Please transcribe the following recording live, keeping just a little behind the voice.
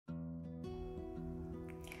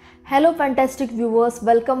Hello fantastic viewers,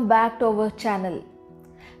 welcome back to our channel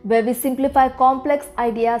where we simplify complex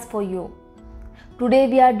ideas for you. Today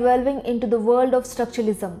we are delving into the world of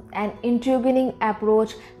structuralism, an intriguing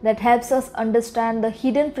approach that helps us understand the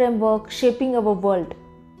hidden framework shaping our world.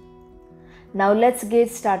 Now let's get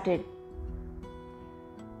started.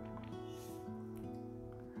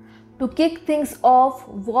 To kick things off,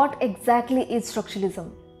 what exactly is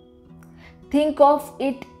structuralism? Think of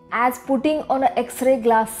it as putting on an X-ray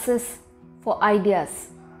glasses for ideas,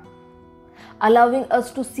 allowing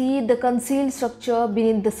us to see the concealed structure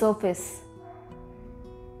beneath the surface.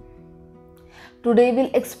 Today we'll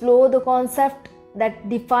explore the concept that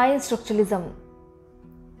defines structuralism.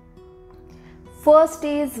 First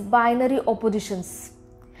is binary oppositions.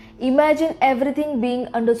 Imagine everything being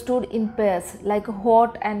understood in pairs like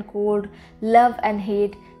hot and cold, love and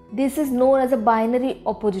hate. This is known as a binary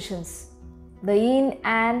oppositions, the yin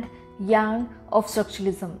and yang of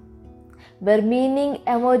structuralism, where meaning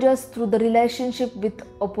emerges through the relationship with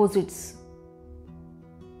opposites.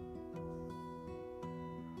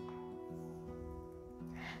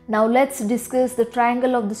 Now let's discuss the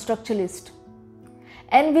triangle of the structuralist.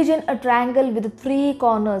 Envision a triangle with three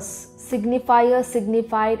corners: signifier,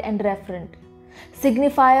 signified and referent.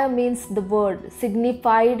 Signifier means the word,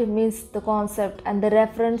 signified means the concept, and the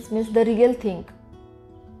reference means the real thing.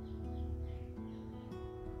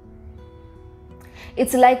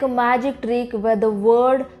 It's like a magic trick where the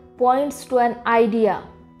word points to an idea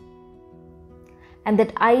and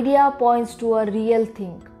that idea points to a real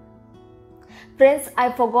thing. Friends,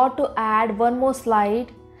 I forgot to add one more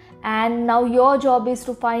slide, and now your job is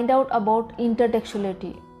to find out about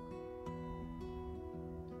intertextuality.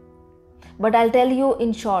 But I'll tell you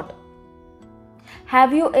in short.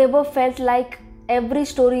 Have you ever felt like every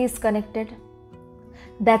story is connected?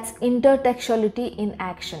 That's intertextuality in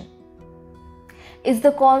action. It's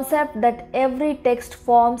the concept that every text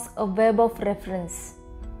forms a web of reference,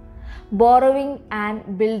 borrowing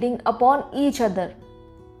and building upon each other.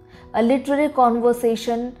 A literary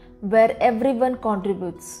conversation where everyone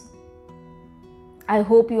contributes. I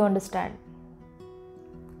hope you understand.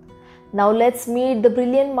 Now let's meet the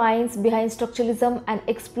brilliant minds behind structuralism and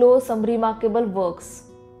explore some remarkable works.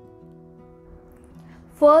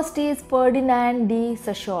 First is Ferdinand De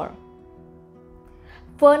Saussure.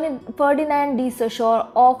 Ferdinand De Saussure,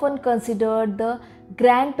 often considered the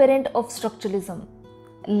grandparent of structuralism,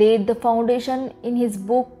 laid the foundation in his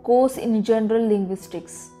book Course in General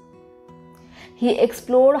Linguistics. He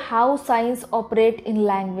explored how signs operate in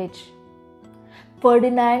language.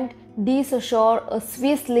 Ferdinand De Saussure, a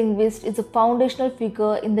Swiss linguist, is a foundational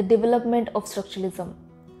figure in the development of structuralism,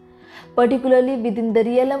 particularly within the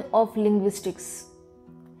realm of linguistics.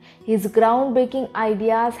 His groundbreaking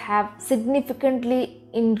ideas have significantly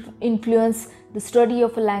influenced the study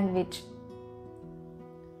of a language,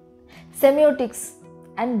 semiotics,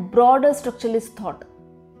 and broader structuralist thought.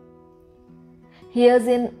 Here's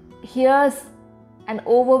an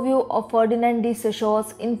overview of Ferdinand De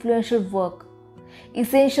Saussure's influential work,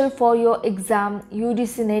 essential for your exam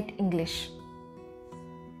UGC NET English.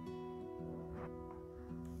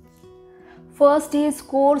 First is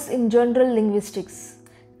Course in General Linguistics,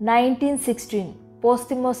 1916,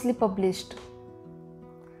 posthumously published.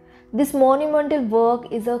 This monumental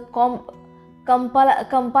work is a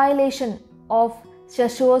compilation of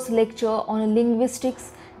Saussure's lecture on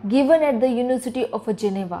linguistics given at the University of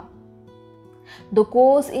Geneva. The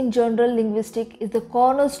Course in General Linguistics is the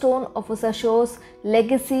cornerstone of Saussure's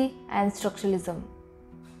legacy and structuralism.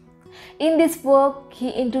 In this work, he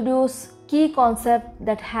introduced key concepts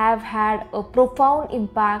that have had a profound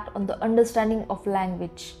impact on the understanding of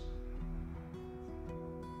language.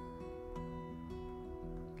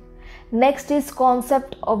 Next is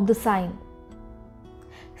concept of the sign.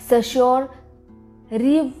 Saussure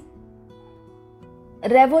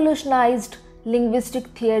revolutionized linguistic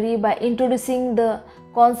theory by introducing the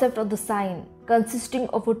concept of the sign, consisting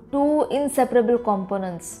of two inseparable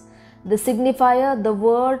components: the signifier, the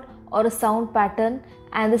word or a sound pattern,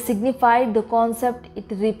 and the signified, the concept it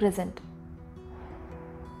represents.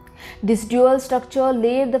 This dual structure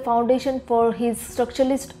laid the foundation for his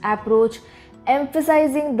structuralist approach,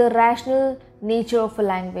 emphasizing the rational nature of a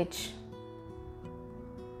language.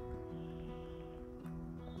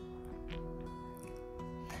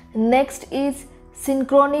 Next is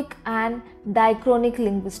synchronic and diachronic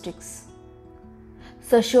linguistics.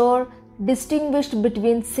 Saussure distinguished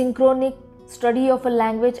between synchronic, study of a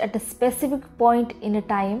language at a specific point in a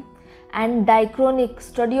time, and diachronic,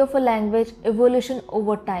 study of a language evolution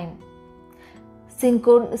over time.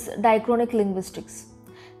 Diachronic linguistics.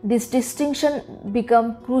 This distinction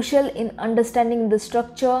becomes crucial in understanding the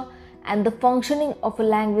structure and the functioning of a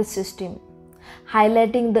language system,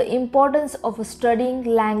 highlighting the importance of studying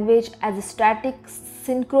language as a static,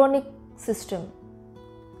 synchronic system.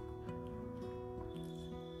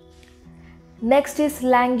 Next is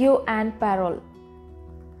langue and parole.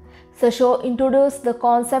 Saussure introduced the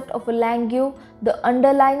concept of a langue, the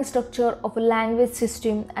underlying structure of a language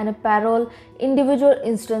system, and a parole, individual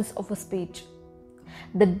instance of a speech.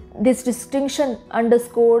 This distinction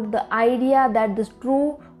underscored the idea that the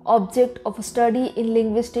true object of study in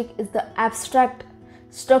linguistics is the abstract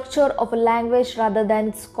structure of a language rather than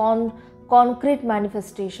its concrete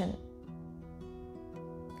manifestation.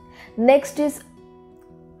 Next is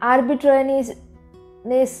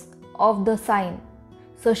arbitrariness of the sign.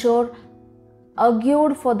 Saussure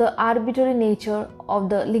argued for the arbitrary nature of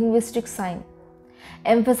the linguistic sign,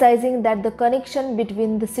 emphasizing that the connection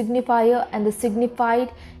between the signifier and the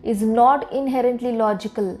signified is not inherently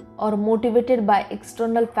logical or motivated by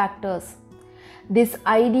external factors. This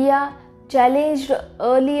idea challenged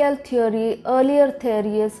earlier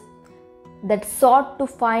theories that sought to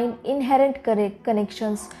find inherent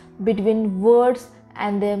connections between words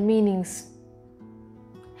and their meanings.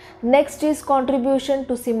 Next is contribution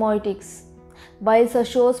to semiotics. While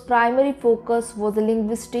Saussure's primary focus was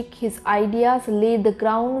linguistic, his ideas laid the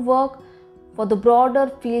groundwork for the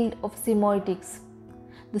broader field of semiotics,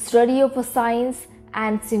 the study of signs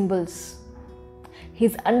and symbols.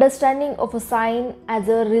 His understanding of a sign as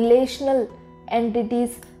a relational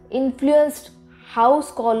entities influenced how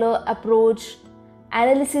scholars approach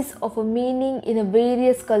analysis of a meaning in a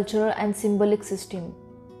various cultural and symbolic system.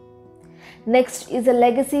 Next is a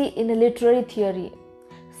legacy in a literary theory.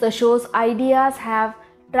 Saussure's ideas have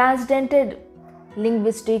transcended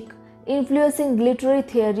linguistics, influencing literary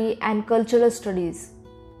theory and cultural studies.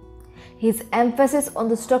 His emphasis on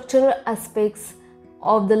the structural aspects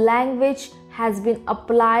of the language has been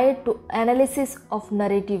applied to analysis of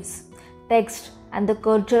narratives, text, and the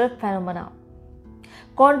cultural phenomena,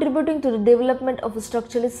 contributing to the development of a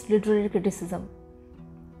structuralist literary criticism.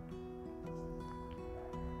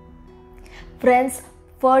 Friends,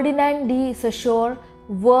 Ferdinand De Saussure's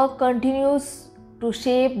work continues to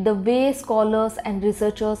shape the way scholars and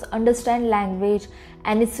researchers understand language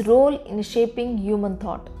and its role in shaping human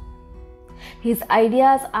thought. His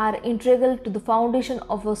ideas are integral to the foundation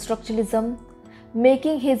of structuralism,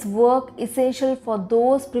 making his work essential for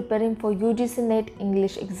those preparing for UGC NET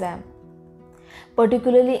English exam,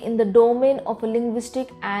 particularly in the domain of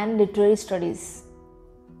linguistic and literary studies.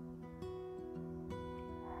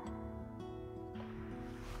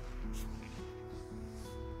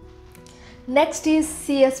 Next is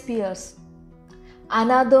C.S.Peirce,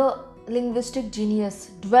 another linguistic genius,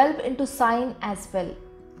 delved into sign as well.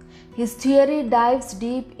 His theory dives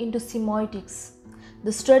deep into semiotics,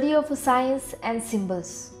 the study of signs and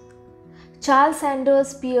symbols. Charles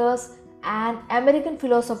Sanders Peirce, an American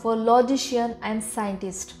philosopher, logician, and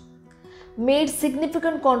scientist, made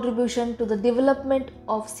significant contribution to the development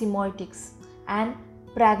of semiotics and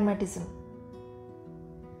pragmatism.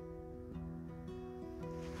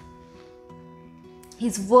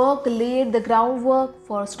 His work laid the groundwork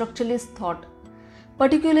for structuralist thought,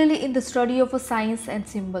 particularly in the study of signs and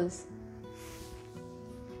symbols.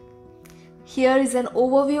 Here is an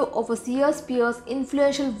overview of C.S.Peirce's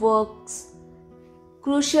influential works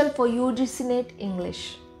crucial for UGC NET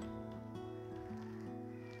English.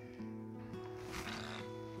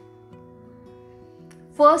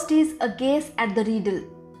 First is A Gaze at the Riddle,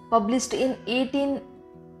 published in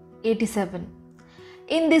 1887.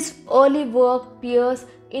 In this early work, Peirce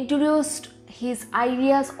introduced his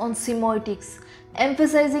ideas on semiotics,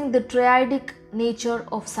 emphasizing the triadic nature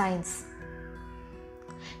of signs.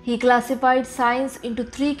 He classified signs into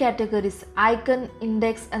three categories: icon,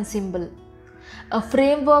 index, and symbol, a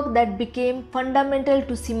framework that became fundamental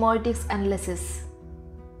to semiotics analysis.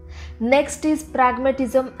 Next is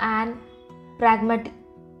pragmatism and pragmatism.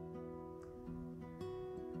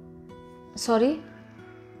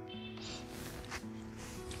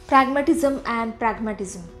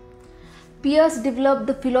 Peirce developed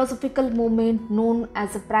the philosophical movement known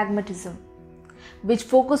as pragmatism, which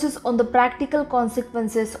focuses on the practical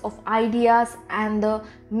consequences of ideas and the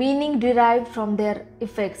meaning derived from their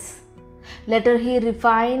effects. Later, he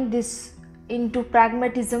refined this into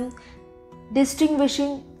pragmatism,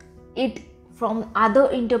 distinguishing it from other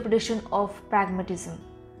interpretations of pragmatism.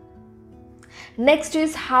 Next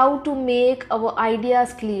is How to Make Our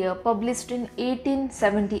Ideas Clear, published in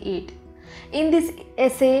 1878. In this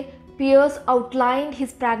essay, Peirce outlined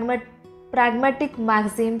his pragmatic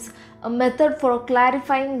maxims, a method for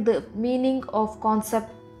clarifying the meaning of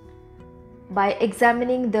concepts by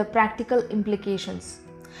examining their practical implications.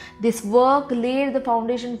 This work laid the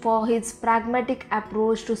foundation for his pragmatic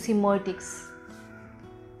approach to semiotics.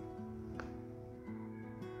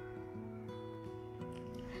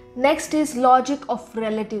 Next is Logic of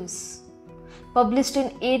Relatives. Published in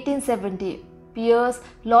 1870, Peirce's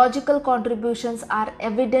logical contributions are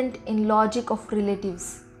evident in Logic of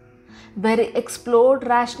Relatives, where he explored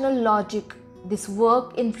rational logic. This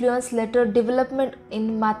work influenced later development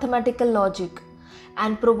in mathematical logic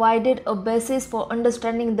and provided a basis for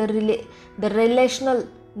understanding the relational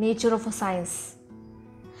nature of a science.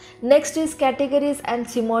 Next is Categories and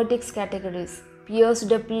Semiotics categories. Peirce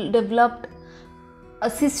developed a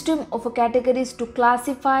system of categories to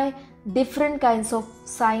classify different kinds of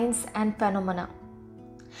science and phenomena.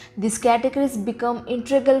 These categories become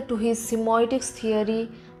integral to his semiotics theory,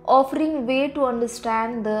 offering way to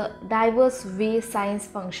understand the diverse way science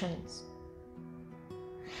functions.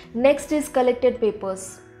 Next is Collected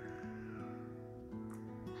Papers.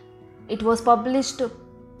 It was published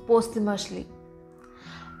posthumously.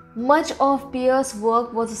 Much of Peirce's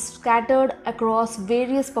work was scattered across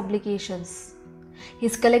various publications.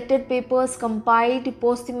 His Collected Papers, compiled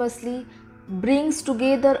posthumously, brings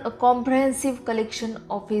together a comprehensive collection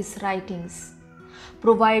of his writings,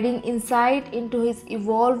 providing insight into his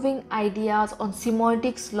evolving ideas on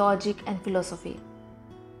semiotics, logic, and philosophy.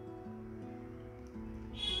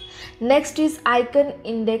 Next is Icon,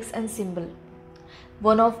 Index, and Symbol.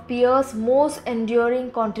 One of Peirce's most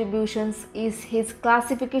enduring contributions is his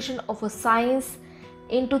classification of a science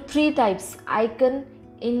into three types: icon,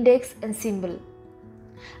 index, and symbol.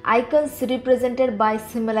 Icons represented by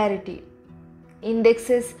similarity,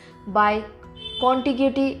 indexes by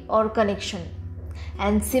contiguity or connection,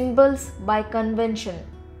 and symbols by convention.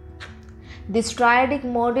 This triadic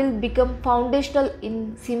model became foundational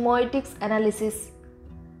in semiotics analysis.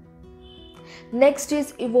 Next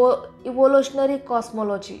is evolutionary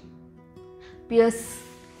cosmology. Peirce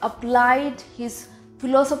applied his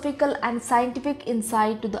philosophical and scientific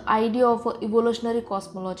insight to the idea of evolutionary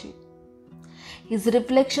cosmology. His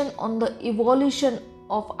reflection on the evolution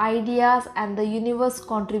of ideas and the universe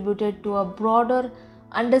contributed to a broader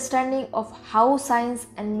understanding of how science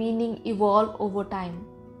and meaning evolve over time.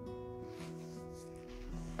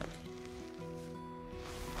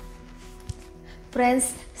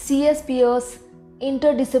 Friends, C.S.Peirce's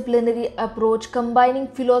interdisciplinary approach combining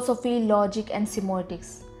philosophy, logic, and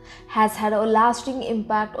semiotics has had a lasting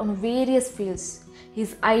impact on various fields.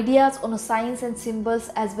 His ideas on science and symbols,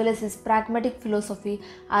 as well as his pragmatic philosophy,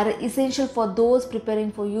 are essential for those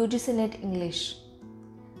preparing for UGC NET English,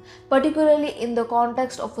 particularly in the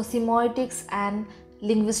context of semiotics and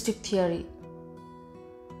linguistic theory.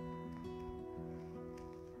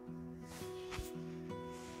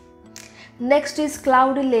 Next is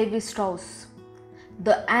Claude Levi-Strauss.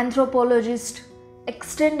 The anthropologist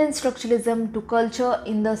extended structuralism to culture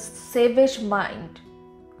in the savage mind,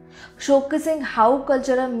 showcasing how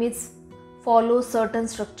cultural myths follow certain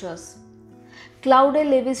structures. Claude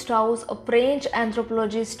Levi-Strauss, a French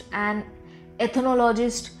anthropologist and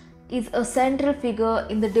ethnologist, is a central figure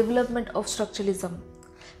in the development of structuralism,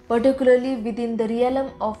 particularly within the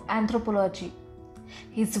realm of anthropology.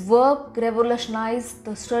 His work revolutionized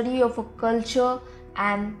the study of a culture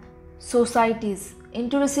and societies,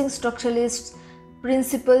 introducing structuralist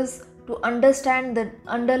principles to understand the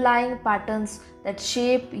underlying patterns that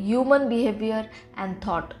shape human behavior and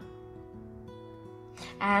thought.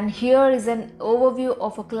 And here is an overview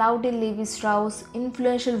of Claude Levi-Strauss'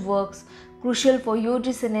 influential works crucial for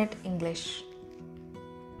UGC NET English.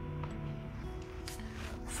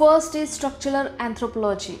 First is structural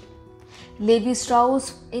anthropology.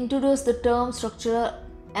 Levi-Strauss introduced the term structural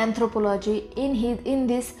anthropology in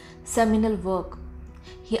this seminal work.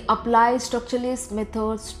 He applies structuralist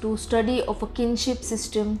methods to study of a kinship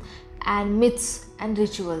system and myths and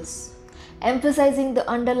rituals, emphasizing the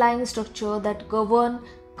underlying structure that govern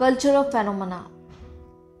cultural phenomena.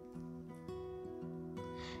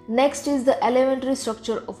 Next is the elementary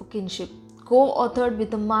structure of a kinship, co-authored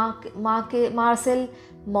with Marcel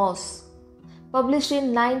Mauss, published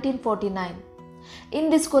in 1949. In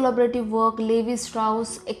this collaborative work,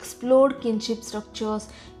 Levi-Strauss explored kinship structures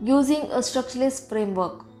using a structuralist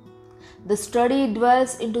framework. The study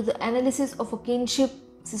dwells into the analysis of a kinship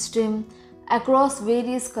system across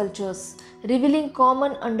various cultures, revealing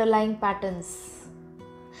common underlying patterns.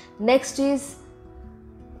 Next is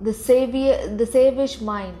The Savage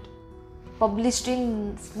Mind, published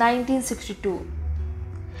in 1962.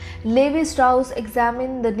 Levi-Strauss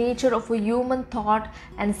examined the nature of a human thought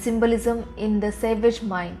and symbolism in The Savage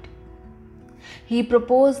Mind. He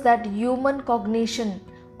proposed that human cognition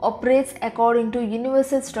operates according to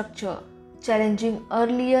universal structure, challenging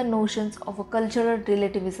earlier notions of a cultural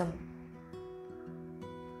relativism.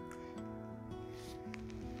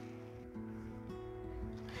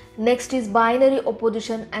 Next is binary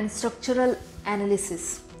opposition and structural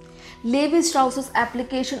analysis. Levi-Strauss's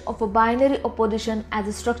application of a binary opposition as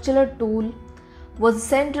a structural tool was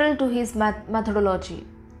central to his methodology.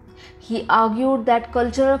 He argued that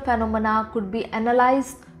cultural phenomena could be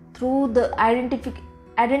analyzed through the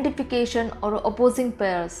identification or opposing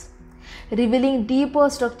pairs, revealing deeper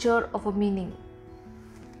structure of a meaning.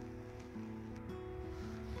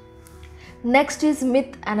 Next is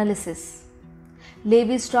myth analysis.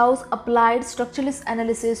 Levi-Strauss applied structuralist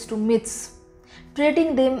analysis to myths,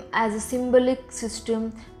 treating them as a symbolic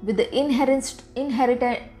system with the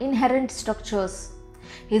inherent structures.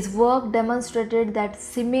 His work demonstrated that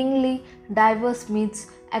seemingly diverse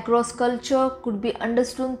myths across culture could be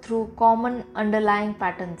understood through common underlying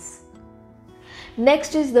patterns.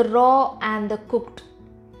 Next is The Raw and the Cooked,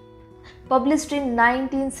 published in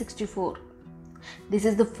 1964. This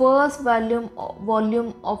is the first volume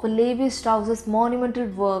of Levi-Strauss's monumental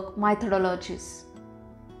work, Methodologies.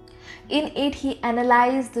 In it, he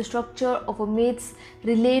analyzed the structure of myths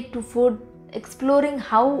related to food, exploring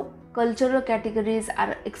how cultural categories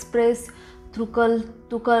are expressed through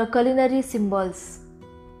culinary symbols.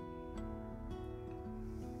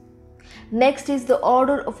 Next is The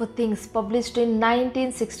Order of Things, published in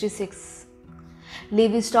 1966.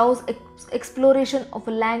 Levi-Strauss' exploration of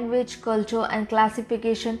language, culture, and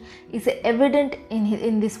classification is evident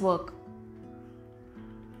in this work.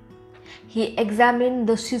 He examined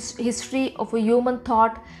the history of human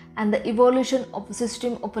thought and the evolution of a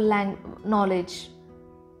system of knowledge,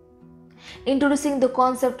 introducing the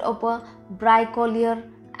concept of a bricklayer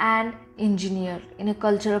and engineer in a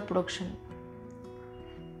cultural production.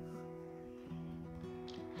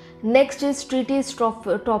 Next is Treatise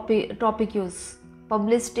Topicus,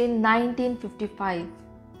 published in 1955.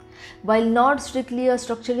 While not strictly a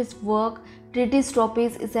structuralist work, Treatise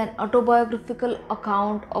Topicus is an autobiographical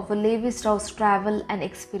account of Levi-Strauss' travel and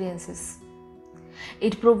experiences.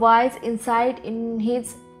 It provides insight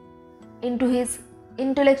into his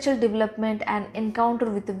intellectual development and encounter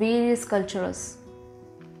with various cultures.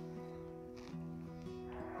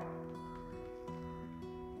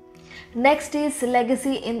 Next is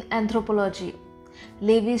Legacy in Anthropology.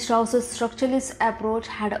 Levi-Strauss's structuralist approach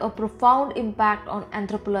had a profound impact on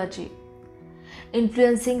anthropology,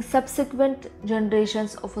 influencing subsequent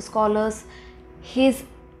generations of scholars. His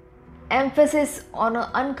emphasis on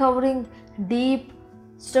uncovering deep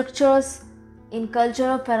structures in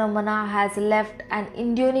cultural phenomena has left an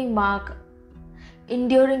enduring mark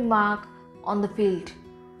on the field.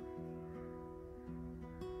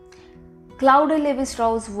 Claude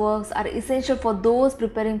Levi-Strauss' works are essential for those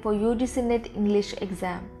preparing for UGC NET English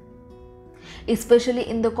exam, especially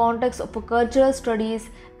in the context of cultural studies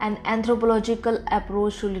and anthropological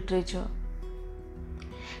approach to literature.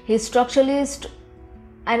 His structuralist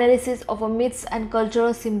analysis of myths and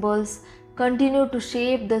cultural symbols continue to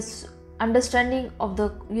shape the understanding of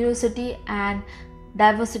the universality and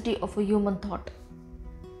diversity of human thought.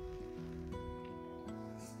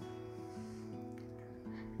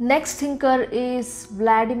 Next thinker is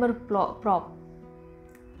Vladimir Propp.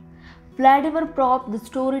 Vladimir Propp, the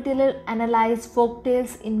storyteller, analyzed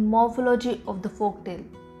folktales in morphology of the folktale,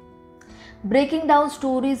 breaking down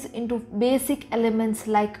stories into basic elements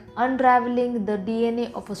like unraveling the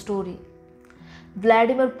DNA of a story.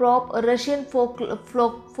 Vladimir Propp, a Russian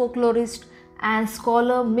folklorist and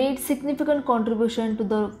scholar, made significant contribution to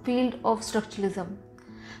the field of structuralism,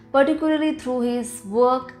 particularly through his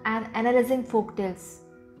work and analyzing folktales.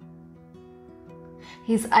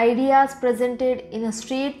 His ideas, presented in a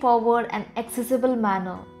straightforward and accessible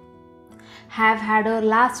manner, have had a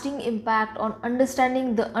lasting impact on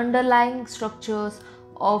understanding the underlying structures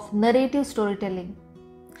of narrative storytelling.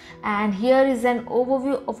 And here is an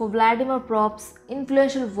overview of Vladimir Propp's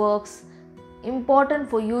influential works important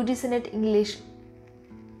for UGC NET English.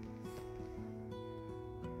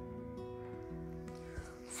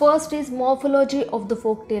 First is Morphology of the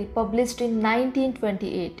Folktale, published in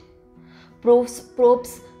 1928.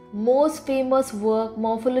 Propp's most famous work,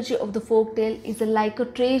 Morphology of the Folktale, is like a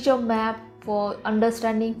treasure map for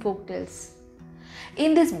understanding folktales.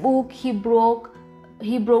 In this book, he broke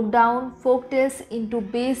down folktales into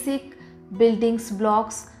basic building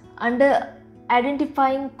blocks,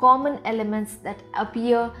 identifying common elements that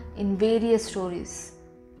appear in various stories.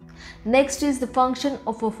 Next is the function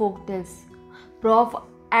of folktales. Propp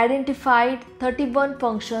identified 31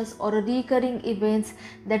 functions or recurring events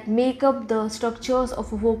that make up the structures of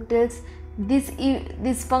folktales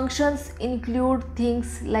These functions include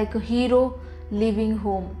things like a hero leaving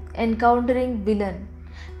home, encountering villain,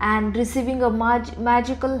 and receiving a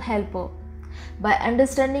magical helper. By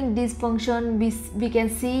understanding these functions, we can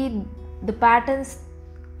see the patterns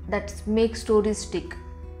that make stories stick.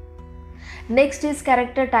 Next is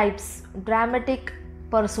character types, dramatic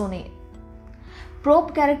personae.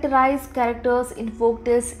 Propp characterized characters in folk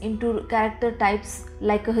tales into character types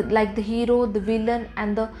like the hero, the villain,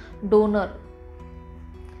 and the donor,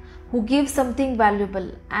 who gives something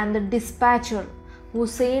valuable, and the dispatcher, who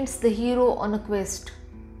sends the hero on a quest.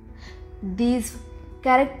 These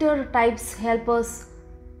character types help us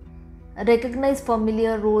recognize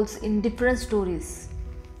familiar roles in different stories.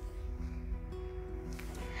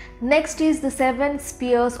 Next is the 7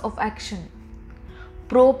 spheres of action.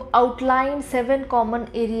 Propp outlined 7 common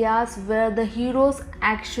areas where the hero's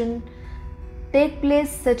action take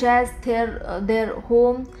place, such as their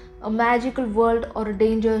home, a magical world, or a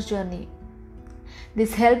dangerous journey.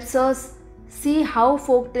 This helps us see how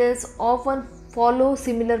folktales often follow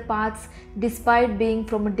similar paths despite being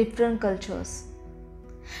from different cultures.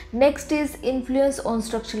 Next is influence on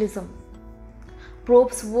structuralism.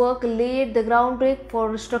 Propp's work laid the groundwork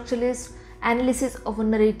for structuralist analysis of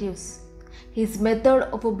narratives. His method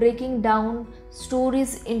of breaking down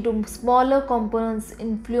stories into smaller components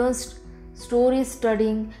influenced stories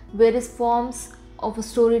studying various forms of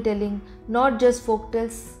storytelling, not just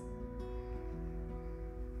folktales.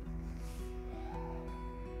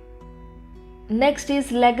 Next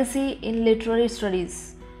is legacy in literary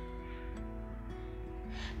studies.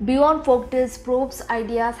 Beyond folktales, Propp's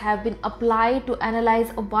ideas have been applied to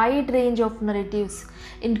analyze a wide range of narratives,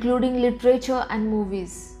 including literature and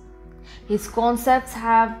movies. His concepts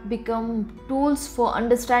have become tools for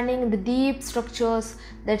understanding the deep structures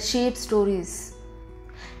that shape stories.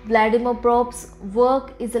 Vladimir Propp's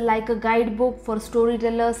work is like a guidebook for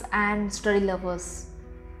storytellers and study lovers.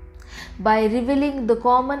 By revealing the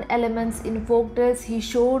common elements in folktales, he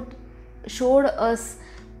showed us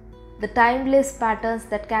the timeless patterns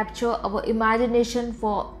that capture our imagination.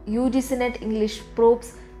 For A.J. Genette English,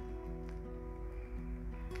 Propp's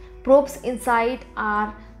insights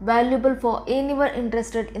are valuable for anyone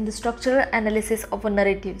interested in the structural analysis of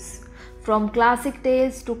narratives, from classic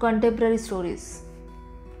tales to contemporary stories.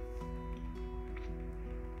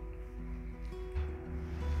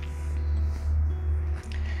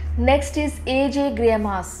 Next is A.J.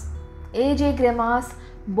 Greimas. A.J. Greimas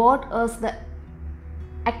brought us the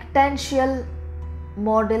actantial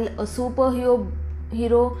model, a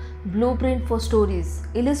superhero blueprint for stories,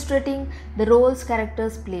 illustrating the roles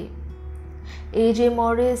characters play. A.J.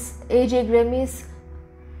 Greimas,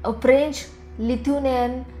 a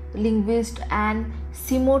French-Lithuanian linguist and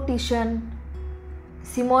semiotician,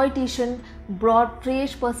 brought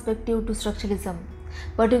fresh perspective to structuralism,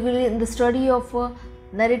 particularly in the study of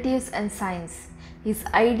narratives and science. His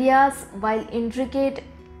ideas, while intricate,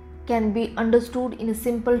 can be understood in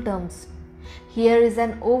simple terms. Here is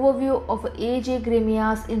an overview of A.J.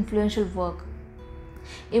 Greimas' influential work,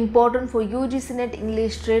 important for A.J. Genette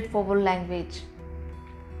English straightforward language.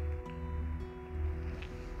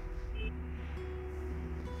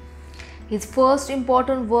 His first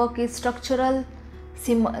important work is Structural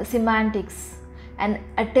Semantics, an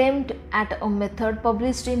attempt at a method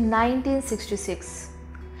published in 1966.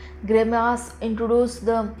 Greimas introduced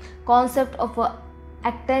the concept of an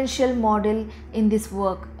actantial model in this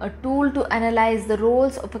work, a tool to analyze the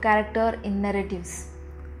roles of a character in narratives.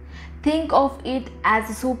 Think of it as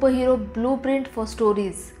a superhero blueprint for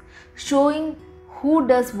stories, showing who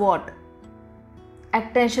does what.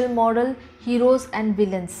 Actantial model, heroes and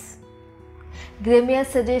villains. Greimas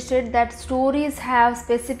suggested that stories have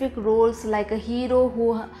specific roles, like a hero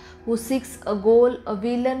who seeks a goal, a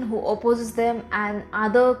villain who opposes them, and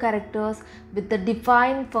other characters with the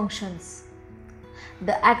defined functions.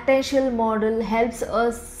 The actantial model helps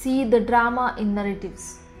us see the drama in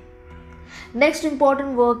narratives. Next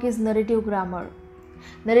important work is narrative grammar.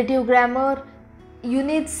 Narrative grammar,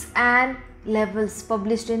 units and levels,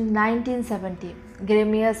 published in 1970.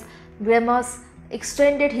 Greimas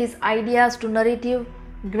extended his ideas to narrative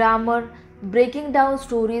grammar, breaking down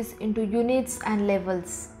stories into units and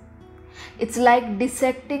levels. It's like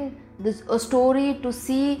dissecting a story to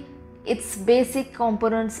see its basic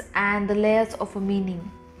components and the layers of a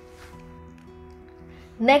meaning.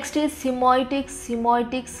 Next is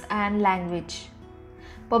semiotics and language.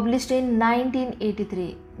 Published in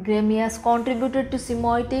 1983, Greimas contributed to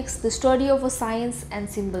semiotics, the study of a science and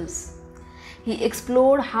symbols. He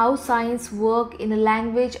explored how signs work in a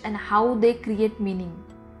language and how they create meaning.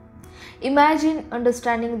 Imagine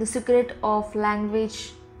understanding the secret of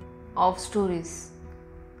language of stories.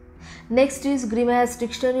 Next is Greimas'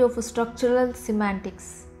 Dictionary of Structural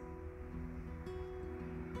Semantics.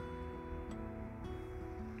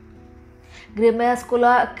 Greimas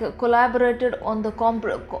collaborated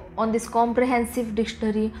on this comprehensive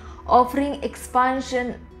dictionary, offering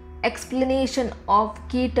explanation of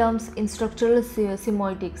key terms in structural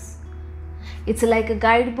semiotics. It's like a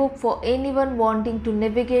guidebook for anyone wanting to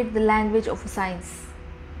navigate the language of science.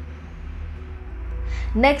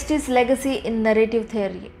 Next is Legacy in Narrative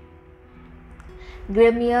Theory.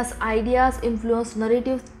 Greimas' ideas influenced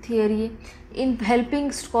narrative theory in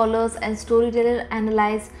helping scholars and storytellers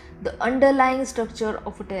analyze the underlying structure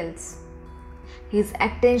of tales. His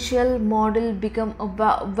actential model became a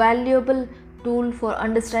valuable tool for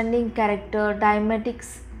understanding character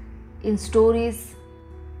dynamics in stories.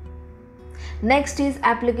 Next is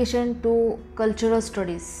application to cultural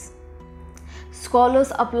studies.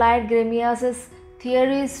 Scholars applied Greimas'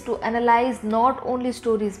 theories to analyze not only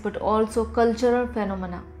stories but also cultural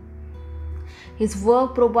phenomena. His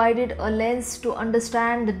work provided a lens to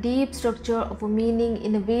understand the deep structure of a meaning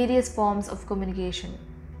in various forms of communication.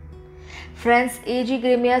 Friends,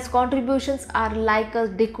 A.J.Greimas' contributions are like a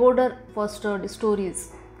decoder for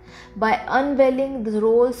stories. By unveiling the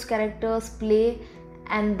roles characters play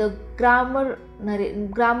and the grammar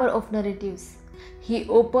of narratives, he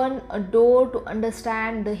opened a door to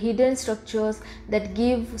understand the hidden structures that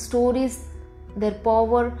give stories their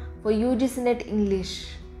power for UGCNet English.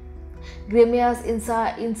 Greimas'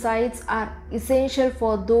 insights are essential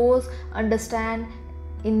for those understand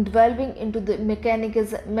in delving into the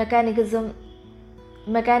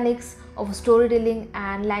mechanics of storytelling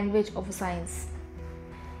and language of science.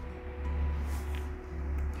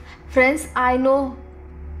 Friends, I know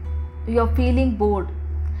you are feeling bored,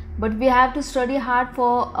 but we have to study hard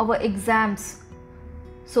for our exams.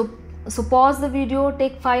 So pause the video,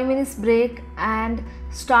 take 5 minutes break and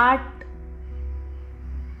start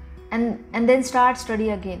and then start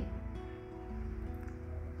study again.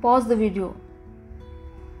 Pause the video.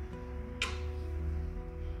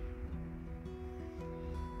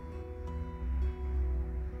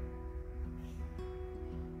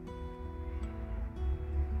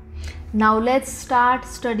 Now let's start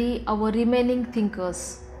study our remaining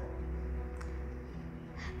thinkers.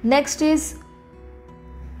 Next is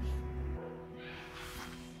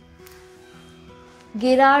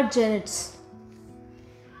Gerard Genette.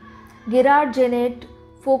 Gerard Genette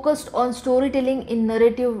focused on storytelling in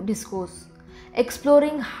narrative discourse,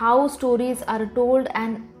 exploring how stories are told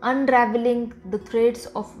and unraveling the threads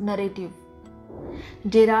of narrative.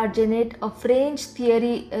 Gerard Genette, a French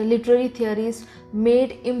literary theorist,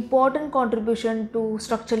 made important contribution to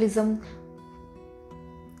structuralism,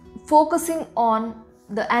 focusing on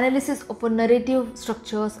the analysis of narrative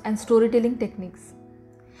structures and storytelling techniques.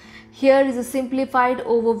 Here is a simplified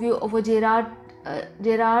overview of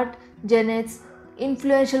Gerard Genette's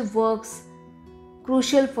influential works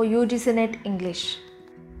crucial for UGCNet English.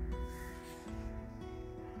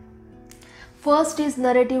 First is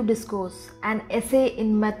Narrative Discourse, an essay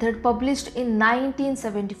in method published in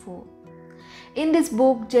 1974. In this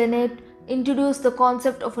book, Genette introduced the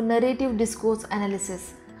concept of a narrative discourse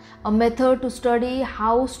analysis, a method to study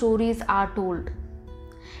how stories are told.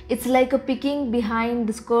 It's like a peeking behind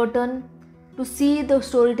the curtain to see the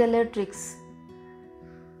storyteller tricks.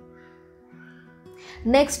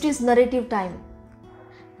 Next is Narrative Time,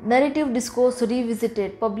 Narrative Discourse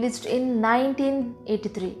Revisited, published in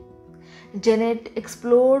 1983. Genette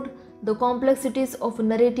explored the complexities of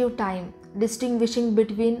narrative time, distinguishing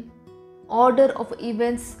between order of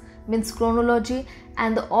events means chronology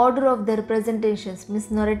and the order of their representations means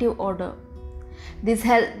narrative order.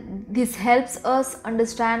 This helps us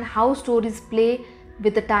understand how stories play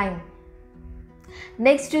with the time.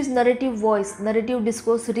 Next is Narrative Voice, Narrative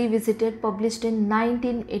Discourse Revisited, published in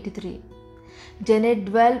 1983.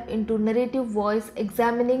 Genette delved into narrative voice,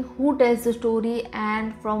 examining who tells the story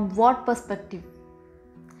and from what perspective.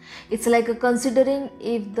 It's like considering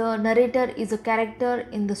if the narrator is a character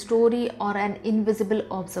in the story or an invisible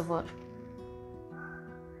observer.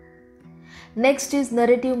 Next is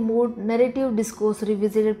Narrative Mood, Narrative Discourse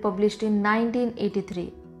Revisited, published in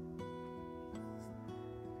 1983.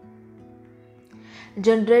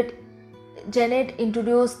 Genette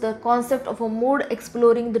introduced the concept of a mood,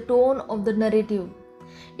 exploring the tone of the narrative.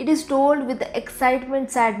 It is told with excitement,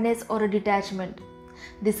 sadness, or a detachment.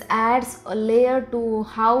 This adds a layer to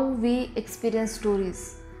how we experience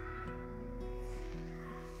stories.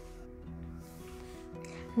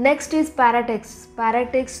 Next is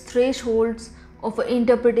Paratext Thresholds of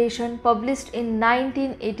Interpretation, published in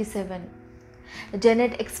 1987.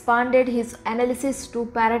 Genette expanded his analysis to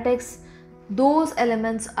paratext those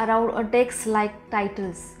elements around a text like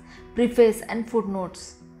titles, preface, and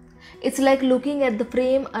footnotes. It's like looking at the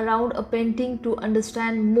frame around a painting to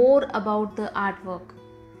understand more about the artwork.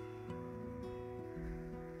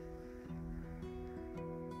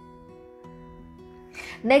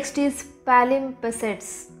 Next is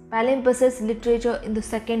Palimpsests Literature in the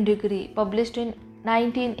Second Degree, published in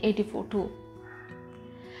 1982.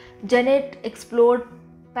 Genette explored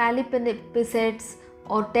palimpsests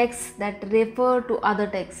or texts that refer to other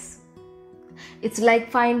texts. It's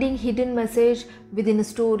like finding hidden message within a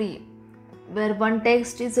story, where one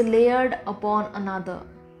text is layered upon another.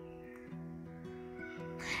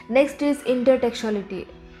 Next is Intertextuality,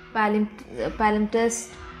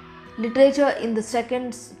 Palimpsest Literature in the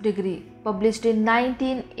Second Degree, published in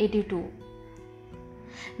 1982.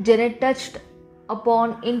 Genette touched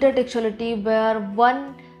upon intertextuality, where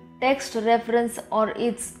one text reference or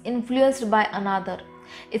is influenced by another.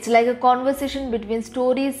 It's like a conversation between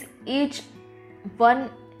stories, each one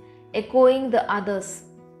echoing the others.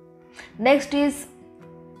 Next is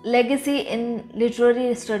Legacy in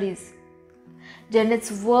Literary Studies.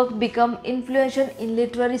 Genette's work became influential in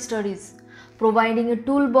literary studies, providing a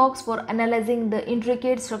toolbox for analyzing the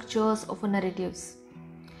intricate structures of narratives.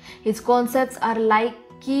 His concepts are like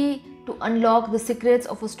key to unlock the secrets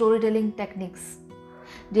of storytelling techniques.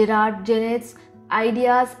 Gerard Genette's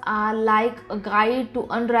ideas are like a guide to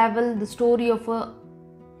unravel the story of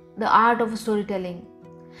the art of storytelling.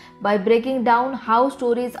 By breaking down how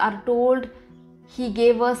stories are told, he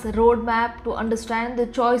gave us a roadmap to understand the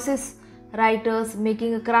choices writers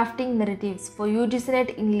making crafting narratives. For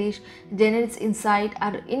UGCNet English, Genette's insights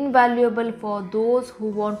are invaluable for those who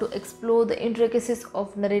want to explore the intricacies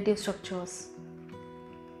of narrative structures.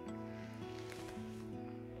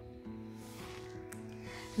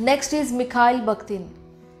 Next is Mikhail Bakhtin.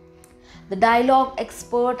 The dialogue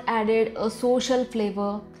expert added a social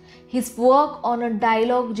flavor. His work on a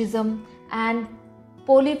dialogism and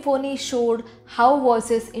polyphony showed how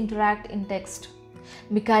voices interact in text.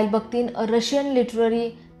 Mikhail Bakhtin, a Russian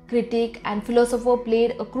literary critic and philosopher,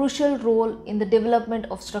 played a crucial role in the development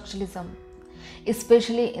of structuralism,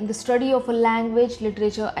 especially in the study of language,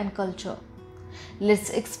 literature, and culture. Let's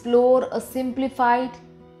explore a simplified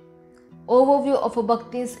overview of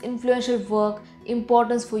Bakhtin's influential work,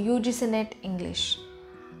 importance for UGCNet English.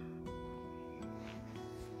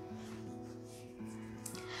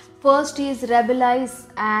 First is Rabelais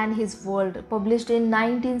and His World, published in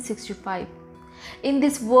 1965. In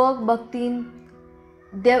this work, Bakhtin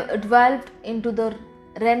delved into the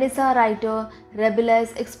Renaissance writer Rabelais,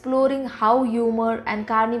 exploring how humor and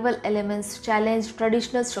carnival elements challenged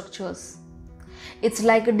traditional structures. It's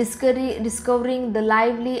like discovering the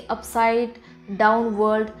lively upside-down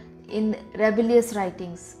world in Rabelais'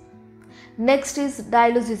 writings. Next is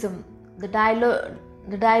Dialogism, the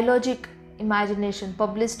dialogic imagination,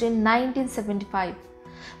 published in 1975.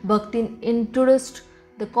 Bakhtin introduced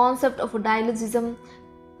the concept of dialogism,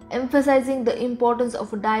 emphasizing the importance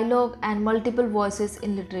of dialogue and multiple voices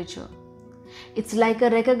in literature. It's like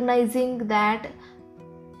recognizing that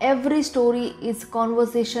every story is a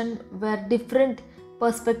conversation where different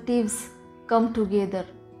perspectives come together.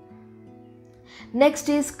 Next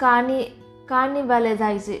is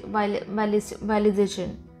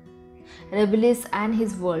Carnivalization, Rabelais and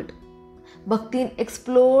His World. Bakhtin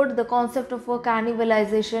explored the concept of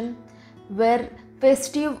carnivalization, where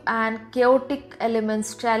festive and chaotic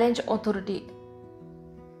elements challenge authority.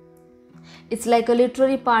 It's like a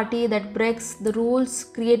literary party that breaks the rules,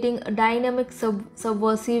 creating a dynamic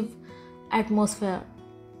subversive atmosphere.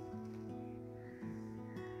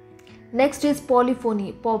 Next is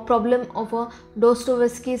Polyphony, Problem of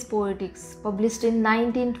Dostoevsky's Poetics, published in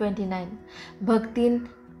 1929. Bakhtin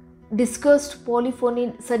discussed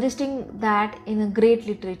polyphony, suggesting that in a great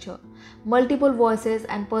literature, multiple voices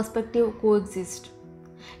and perspectives coexist.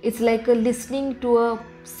 It's like listening to a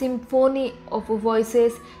symphony of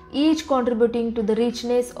voices, each contributing to the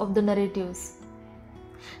richness of the narratives.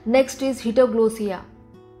 Next is Heteroglossia,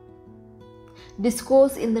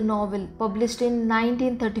 Discourse in the Novel, published in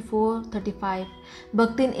 1934-35.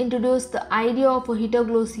 Bakhtin introduced the idea of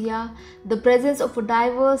heteroglossia, the presence of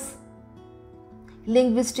diverse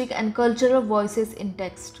linguistic and cultural voices in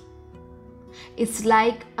text. It's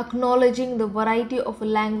like acknowledging the variety of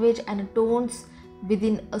language and tones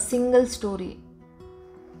within a single story.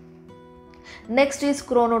 Next is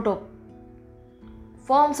Chronotope,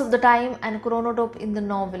 Forms of the Time and Chronotope in the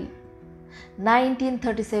Novel,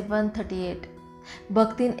 1937-38.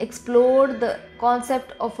 Bakhtin explored the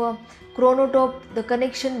concept of a chronotope, the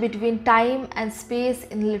connection between time and space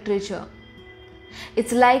in literature.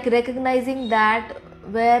 It's like recognizing that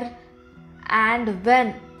where and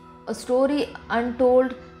when a story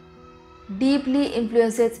untold deeply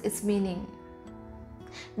influences its meaning.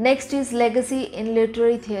 Next is legacy in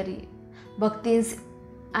literary theory. Bakhtin's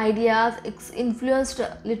ideas influenced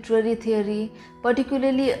literary theory,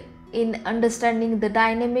 particularly in understanding the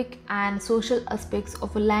dynamic and social aspects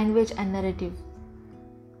of a language and narrative.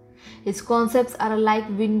 His concepts are like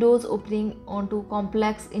windows opening onto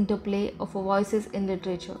complex interplay of voices in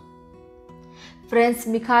literature. French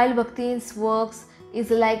Mikhail Bakhtin's works is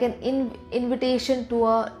like an invitation to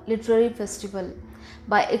a literary festival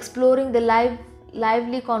by exploring the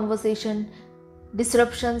lively conversation,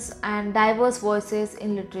 disruptions and diverse voices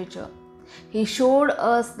in literature. He showed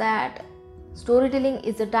us that storytelling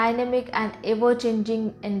is a dynamic and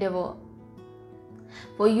ever-changing endeavor.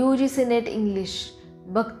 For A.J. Genette English,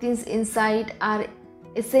 Bakhtin's insights are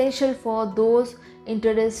essential for those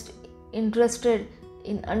interested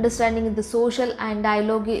in understanding the social and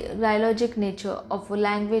dialogic nature of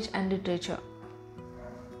language and literature.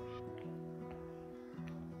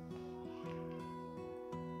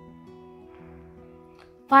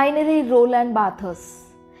 Finally, Roland Barthes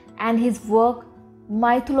and his work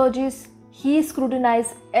Mythologies. He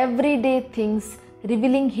scrutinized everyday things,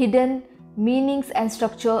 revealing hidden meanings and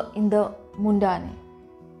structure in the mundane.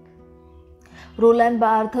 Roland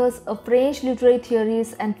Barthes, a French literary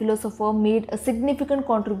theorist and philosopher, made a significant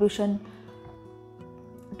contribution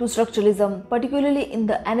to structuralism, particularly in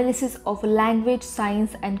the analysis of language,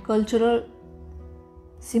 science, and cultural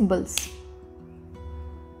symbols.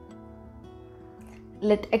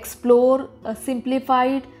 Let's explore a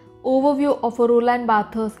simplified overview of a Roland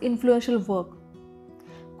Barthes' influential work,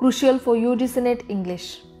 crucial for A.J. Genette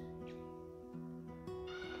English.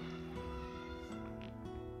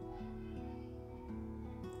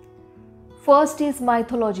 First is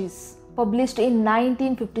Mythologies, published in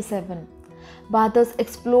 1957. Barthes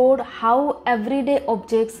explored how everyday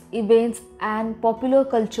objects, events, and popular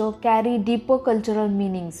culture carry deeper cultural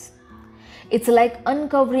meanings. It's like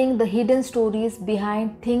uncovering the hidden stories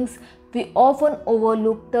behind things we often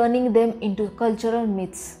overlook, turning them into cultural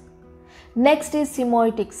myths. Next is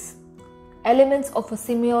Semiotics, Elements of a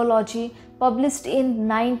Semiology, published in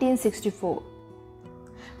 1964.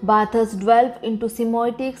 Barthes delved into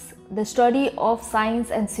semiotics, the study of signs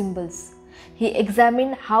and symbols. He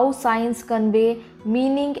examined how signs convey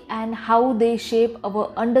meaning and how they shape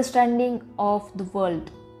our understanding of the world.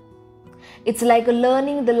 It's like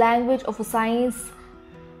learning the language of a science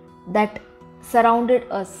that surrounded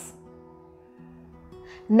us.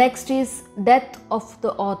 Next is Death of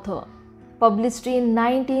the Author, published in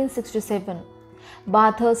 1967.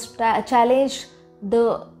 Barthes challenged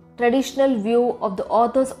the traditional view of the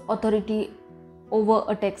author's authority over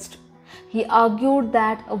a text. He argued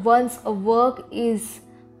that once a work is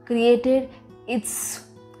created, its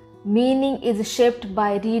meaning is shaped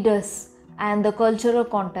by readers and the cultural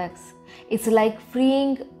context. It's like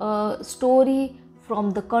freeing a story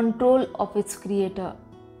from the control of its creator.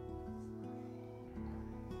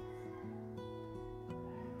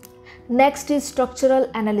 Next is Structural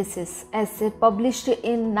Analysis, essay published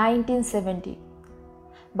in 1970.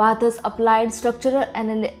 Barthes applied structural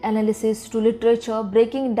analysis to literature,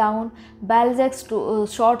 breaking down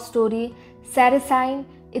Balzac's short story Sarrasine.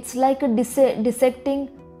 It's like dissecting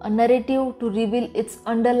a narrative to reveal its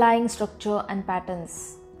underlying structure and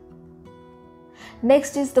patterns.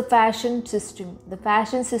 Next is The Fashion System. The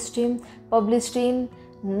Fashion System, published in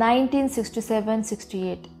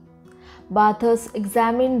 1967-68. Barthes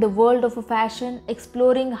examined the world of fashion,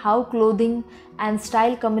 exploring how clothing and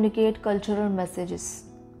style communicate cultural messages.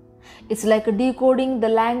 It's like decoding the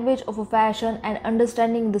language of a fashion and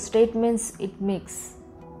understanding the statements it makes.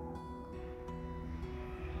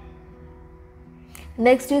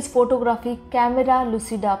 Next is Photography, Camera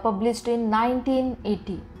Lucida, published in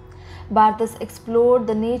 1980. Barthes explored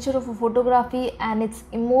the nature of photography and its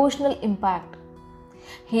emotional impact.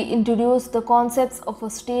 He introduced the concepts of a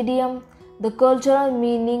stadium, the cultural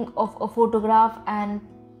meaning of a photograph, and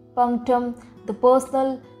punctum, the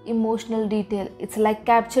personal emotional detail. It's like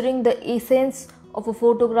capturing the essence of a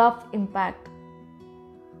photograph impact.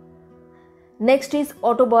 Next is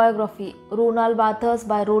Autobiography, Roland Barthes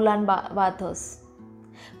by Roland Barthes,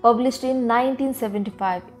 published in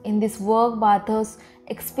 1975. In this work, Barthes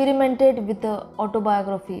experimented with the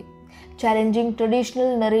autobiography, challenging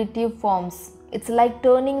traditional narrative forms. It's like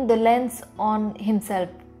turning the lens on himself,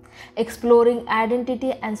 exploring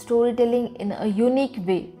identity and storytelling in a unique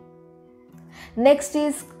way. Next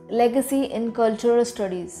is Legacy in Cultural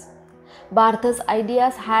Studies. Barthes'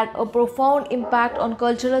 ideas had a profound impact on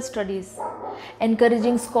cultural studies.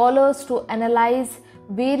 encouraging scholars to analyze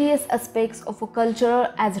various aspects of a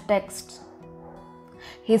culture as a text.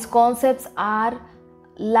 His concepts are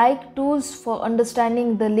like tools for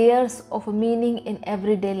understanding the layers of a meaning in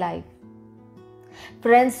everyday life.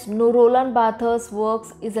 Friends, Roland Barthes'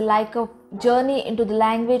 works is like a journey into the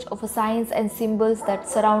language of a science and symbols that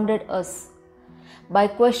surrounded us. By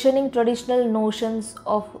questioning traditional notions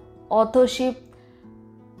of authorship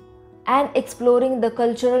and exploring the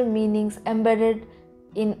cultural meanings embedded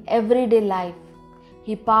in everyday life,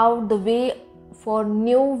 he paved the way for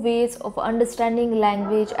new ways of understanding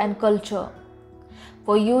language and culture.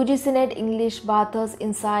 For UGC NET English, Barthes'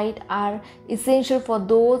 insights are essential for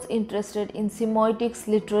those interested in semiotics,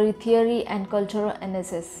 literary theory, and cultural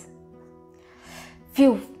analysis.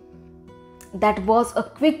 Phew, that was a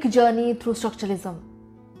quick journey through structuralism.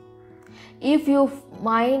 If your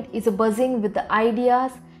mind is buzzing with the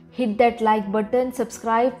ideas, hit that like button,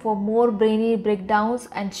 subscribe for more brainy breakdowns,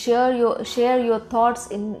 and share your thoughts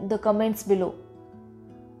in the comments below.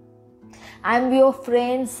 I'm your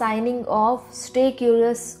friend signing off. Stay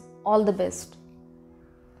curious. All the best.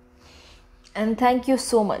 And thank you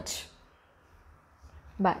so much.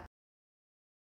 Bye.